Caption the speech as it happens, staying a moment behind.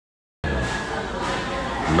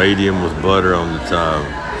medium with butter on the top.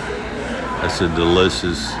 That's a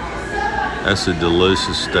delicious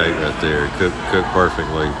steak right there, cooked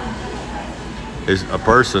perfectly. A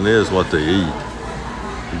person is what they eat.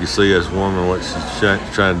 You can see this woman, what she's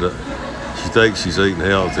trying to, she thinks she's eating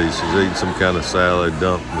healthy. She's eating some kind of salad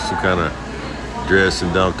dumped with some kind of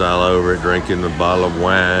dressing dumped all over it, drinking a bottle of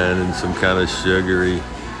wine and some kind of sugary,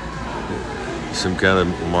 some kind of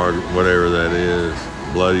whatever that is,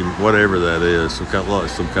 bloody, whatever that is, some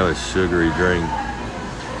kind of sugary drink.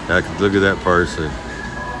 Look at that person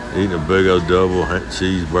eating a big old double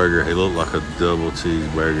cheeseburger. He looked like a double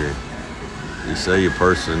cheeseburger. You say a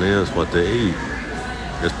person is what they eat.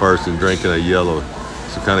 This person drinking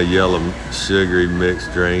some kind of yellow sugary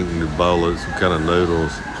mixed drink in the bowl of some kind of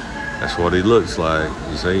noodles. That's what he looks like.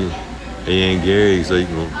 You see, he ain't Gary. He's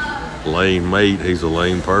eating lean meat. He's a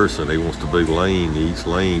lean person. He wants to be lean. He eats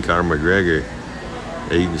lean. Conor McGregor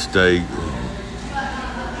eating steak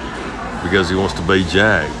because he wants to be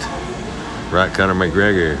jacked. Right, Conor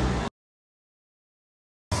McGregor?